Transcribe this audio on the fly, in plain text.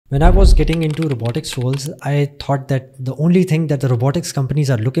When I was getting into robotics roles, I thought that the only thing that the robotics companies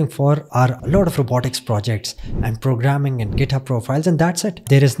are looking for are a lot of robotics projects and programming and GitHub profiles, and that's it.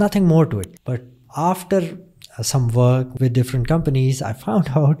 There is nothing more to it. But after some work with different companies, I found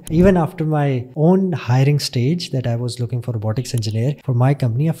out, even after my own hiring stage, that I was looking for robotics engineer for my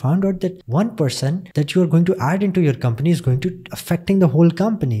company, I found out that one person that you are going to add into your company is going to affecting the whole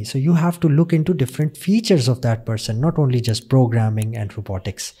company. So you have to look into different features of that person, not only just programming and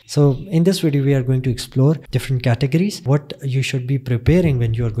robotics. So in this video, we are going to explore different categories, what you should be preparing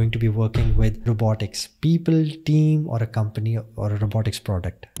when you are going to be working with robotics, people, team, or a company or a robotics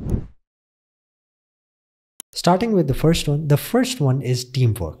product. Starting with the first one is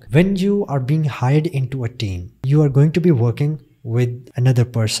teamwork. When you are being hired into a team, you are going to be working with another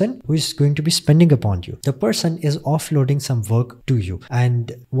person who is going to be spending upon you. The person is offloading some work to you,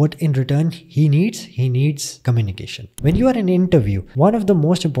 and what in return he needs communication. When you are in an interview, one of the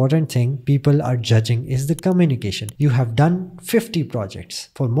most important thing people are judging is the communication. You have done 50 projects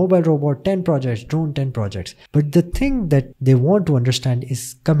for mobile robot, 10 projects, drone 10 projects, but the thing that they want to understand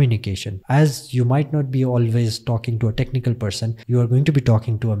is communication. As you might not be always talking to a technical person, you are going to be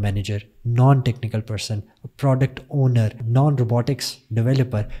talking to a manager, non-technical person, a product owner, non-robotics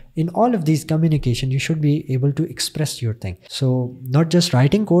developer. In all of these communication, you should be able to express your thing. So not just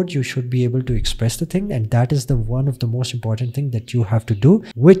writing code, you should be able to express the thing, and that is the one of the most important thing that you have to do,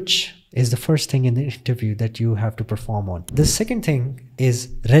 which is the first thing in the interview that you have to perform on. The second thing is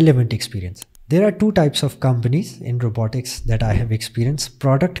relevant experience. There are two types of companies in robotics that I have experienced.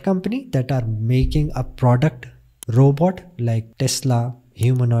 Product company that are making a product robot like Tesla,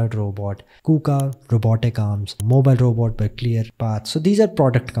 humanoid robot, KUKA, robotic arms, mobile robot by Clear Path. So these are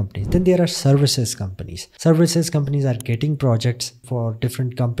product companies. Then there are services companies. Services companies are getting projects for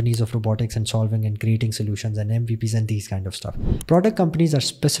different companies of robotics and solving and creating solutions and MVPs and these kind of stuff. Product companies are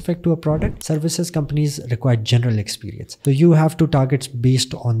specific to a product. Services companies require general experience. So you have to target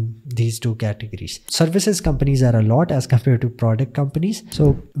based on these two categories. Services companies are a lot as compared to product companies.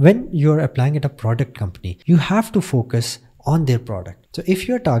 So when you're applying at a product company, you have to focus on their product. So if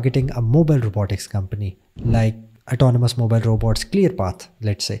you're targeting a mobile robotics company like autonomous mobile robots, ClearPath,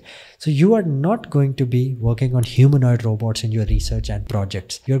 let's say, so you are not going to be working on humanoid robots in your research and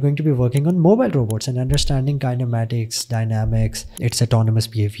projects. You're going to be working on mobile robots and understanding kinematics, dynamics, its autonomous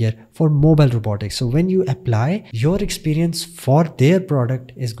behavior for mobile robotics. So when you apply, your experience for their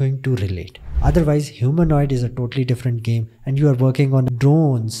product is going to relate. Otherwise, humanoid is a totally different game, and you are working on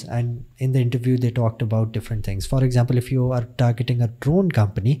drones, and in the interview they talked about different things. For example, if you are targeting a drone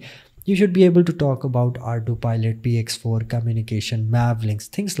company, you should be able to talk about R2 Pilot, PX4, communication, MAV links,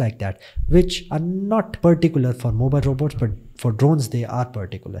 things like that, which are not particular for mobile robots, but for drones, they are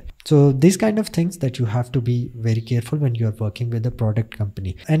particular. So these kind of things that you have to be very careful when you're working with a product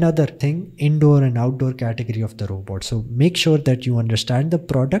company. Another thing, indoor and outdoor category of the robot. So make sure that you understand the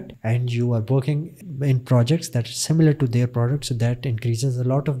product and you are working in projects that are similar to their product, so that increases a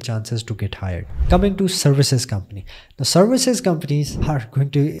lot of chances to get hired. Coming to services company. The services companies are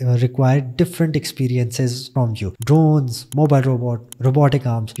going to require different experiences from you. Drones, mobile robot, robotic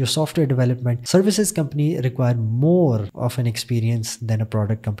arms, your software development. Services company require more of an experience than a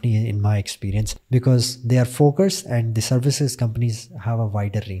product company in my experience, because they are focused and the services companies have a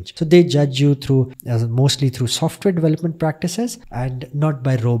wider range. So they judge you through mostly through software development practices and not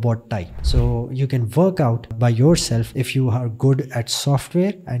by robot type. So you can work out by yourself if you are good at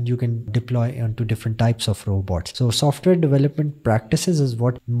software, and you can deploy onto different types of robots. So software development practices is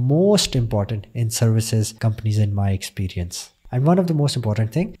what most important in services companies in my experience. And one of the most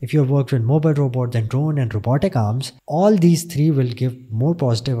important thing, if you have worked with mobile robot, then drone and robotic arms, all these three will give more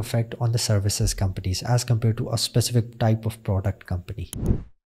positive effect on the services companies as compared to a specific type of product company.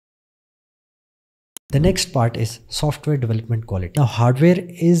 The next part is software development quality. Now, hardware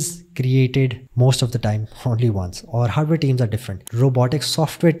is created most of the time only once, or hardware teams are different. Robotics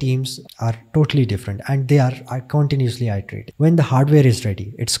software teams are totally different, and they are continuously iterating. When the hardware is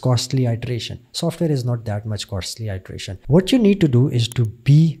ready, it's costly iteration. Software is not that much costly iteration. What you need to do is to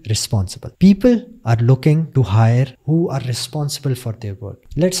be responsible. People are looking to hire who are responsible for their work.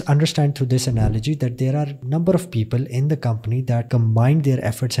 Let's understand through this analogy that there are a number of people in the company that combined their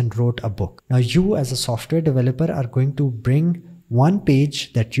efforts and wrote a book. Now you as a software developer are going to bring one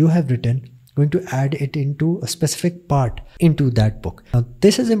page that you have written, going to add it into a specific part into that book. Now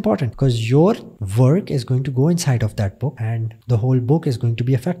this is important because your work is going to go inside of that book, and the whole book is going to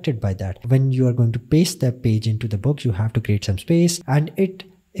be affected by that. When you are going to paste that page into the book, you have to create some space, and it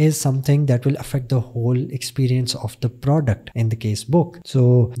is something that will affect the whole experience of the product, in the case book.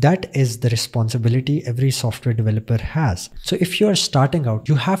 So that is the responsibility every software developer has. So if you are starting out,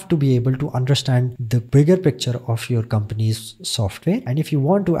 you have to be able to understand the bigger picture of your company's software, and if you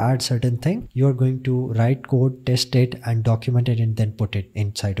want to add certain thing, you are going to write code, test it and document it, and then put it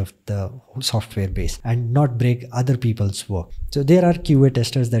inside of the software base and not break other people's work. So there are QA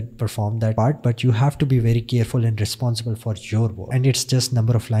testers that perform that part, but you have to be very careful and responsible for your work, and it's just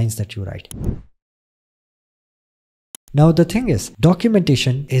number of lines that you write. Now the thing is,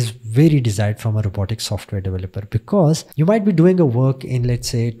 documentation is very desired from a robotics software developer, because you might be doing a work in, let's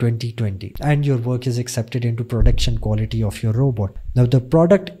say, 2020, and your work is accepted into production quality of your robot. Now the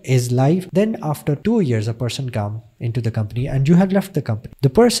product is live. Then after 2 years, a person comes into the company and you have left the company. The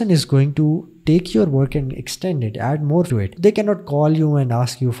person is going to take your work and extend it, add more to it. They cannot call you and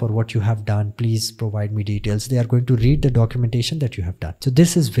ask you for what you have done. Please provide me details. They are going to read the documentation that you have done. So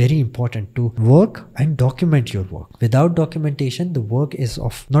this is very important, to work and document your work. Without documentation, the work is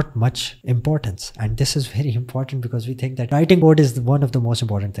of not much importance. And this is very important because we think that writing code is one of the most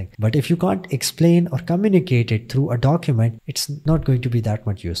important things. But if you can't explain or communicate it through a document, it's not going to be that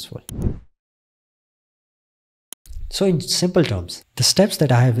much useful. So in simple terms, the steps that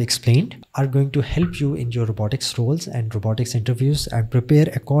I have explained are going to help you in your robotics roles and robotics interviews, and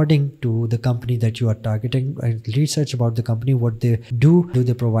prepare according to the company that you are targeting, and research about the company, what they do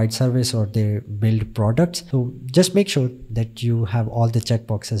they provide service or they build products. So just make sure that you have all the check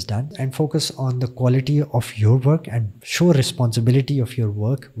boxes done, and focus on the quality of your work and show responsibility of your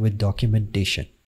work with documentation.